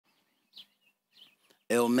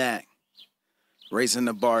Illmac, Raising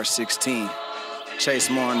the Bar 16. Chase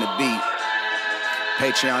more on the beat.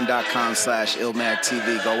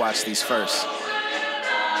 Patreon.com/IllmacTV. Go watch these first.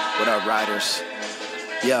 What up, riders?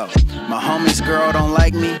 Yo, my homie's girl don't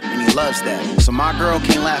like me, and he loves that. So my girl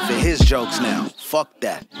can't laugh at his jokes now. Fuck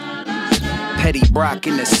that. Petty Brock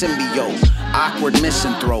in the symbiote. Awkward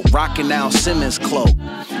misanthrope, rockin' Al Simmons cloak.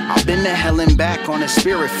 I've been to hell and back on a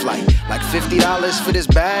spirit flight. Like $50 for this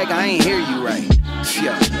bag, I ain't hear you right.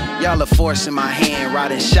 Yo, y'all are forcing my hand,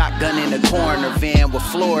 riding shotgun in the coroner van with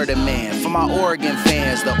Florida man. For my Oregon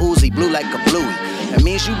fans, the Uzi blue like a bluey. That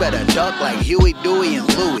means you better duck like Huey, Dewey, and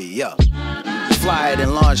Louie, yo. Fly it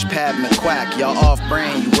in launch pad McQuack, y'all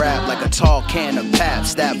off-brand, you rap like a tall can of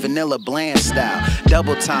Pabst, that vanilla bland style,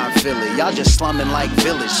 double time Philly, y'all just slumming like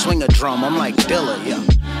Village, swing a drum, I'm like Dilla, yo.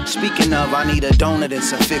 Speaking of, I need a donut and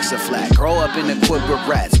some Fix-A-Flat, grow up in the crib with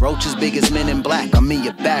rats, roaches big as Men in Black, I'm in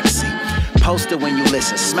your backseat. Post it when you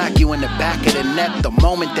listen, smack you in the back of the neck the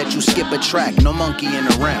moment that you skip a track, no monkeying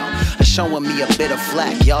around, showing me a bit of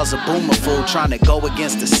flack. Y'all's a boomer fool trying to go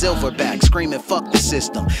against the silverback, screaming fuck the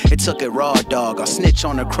system. It took it raw, dog, I'll snitch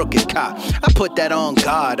on a crooked cop. I put that on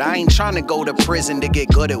God, I ain't trying to go to prison to get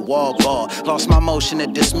good at wall ball. Lost my motion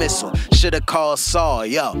of dismissal, should've called Saul,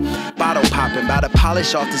 yo. Bottle popping, bout to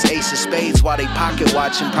polish off this ace of spades while they pocket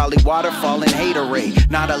watching, probably waterfall and haterade.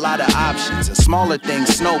 Not a lot of options, and smaller things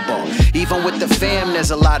snowball. Even with the fam,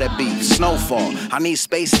 there's a lot of beef, snowfall. I need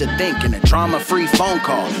space to think and a drama-free phone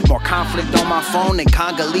call. More conflict on my phone than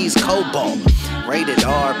Congolese cobalt. Rated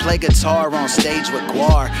R, play guitar on stage with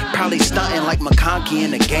Guar. Probably stunting like McConkey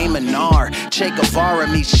in a game of Nar. Che Guevara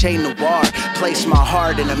meets Che Noir. Place my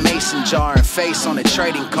heart in a mason jar and face on a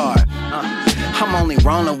trading card. I'm only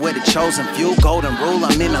rolling with a chosen few. Golden rule,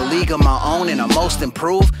 I'm in a league of my own and I'm most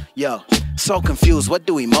improved. Yo, so confused, what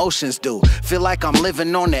do emotions do? Feel like I'm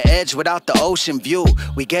living on the edge without the ocean view.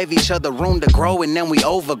 We gave each other room to grow and then we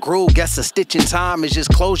overgrew. Guess a stitch in time is just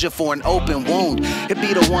closure for an open wound. It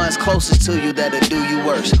be the ones closest to you that'll do you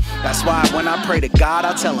worse. That's why when I pray to God,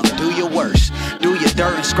 I tell him, do your worst. Do your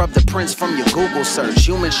dirt and scrub the prints from your Google search.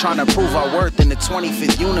 Humans trying to prove our worth in the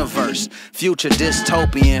 25th universe. Future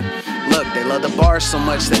dystopian. Look, they love the bars so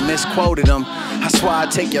much they misquoted them. That's why I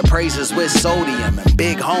take your praises with sodium and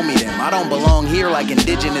big homie them. I don't belong here like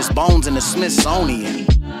indigenous bones in the Smithsonian.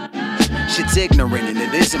 Shit's ignorant and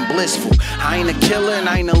it isn't blissful. I ain't a killer and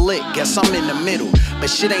I ain't a lick, guess I'm in the middle. But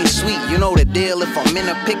shit ain't sweet, you know the deal. If I'm in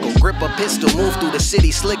a pickle, grip a pistol, move through the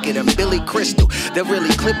city slicker than Billy Crystal. They'll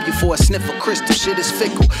really clip you for a sniff of crystal, shit is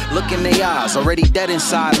fickle. Look in their eyes, already dead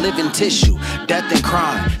inside, living tissue. Death and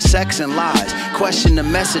crime, sex and lies. Question the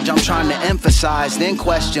message I'm trying to emphasize, then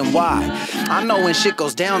question why. I know when shit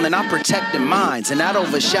goes down then I'm protecting minds, and that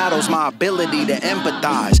overshadows my ability to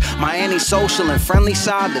empathize. My antisocial and friendly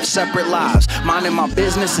side live separate lives. Minding my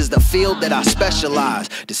business is the field that I specialize.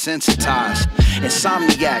 Desensitized,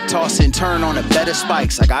 insomniac, toss and turn on the bed of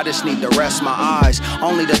spikes. Like I just need to rest my eyes.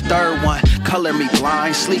 Only the third one, color me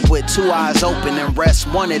blind. Sleep with two eyes open and rest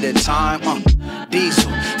one at a time.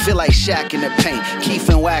 Diesel, feel like Shaq in the paint. Keef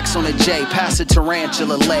and wax on the J, pass a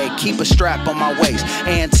tarantula leg. Keep a strap on my waist,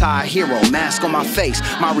 anti-hero, mask on my face.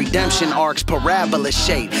 My redemption arc's parabola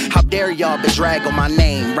shade. How dare y'all bedrag on my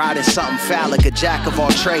name? Riding something phallic, a jack of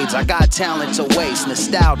all trades. I got talent to waste,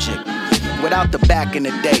 nostalgic without the back in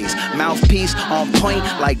the days. Mouthpiece on point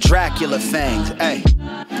like Dracula fangs. Ay,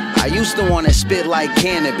 I used to want to spit like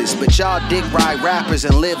cannabis, but y'all dick ride rappers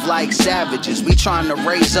and live like savages. We trying to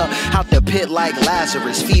raise up out the pit like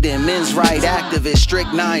Lazarus, feeding men's right activists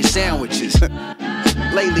strict 9 sandwiches.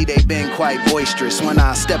 Lately they been quite boisterous. When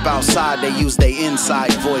I step outside they use their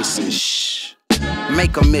inside voices. Shh.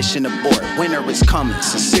 Make a mission abort, winter is coming.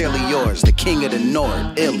 Sincerely yours, the king of the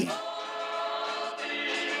north, Illy.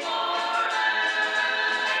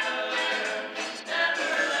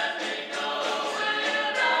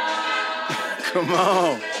 Come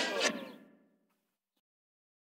on.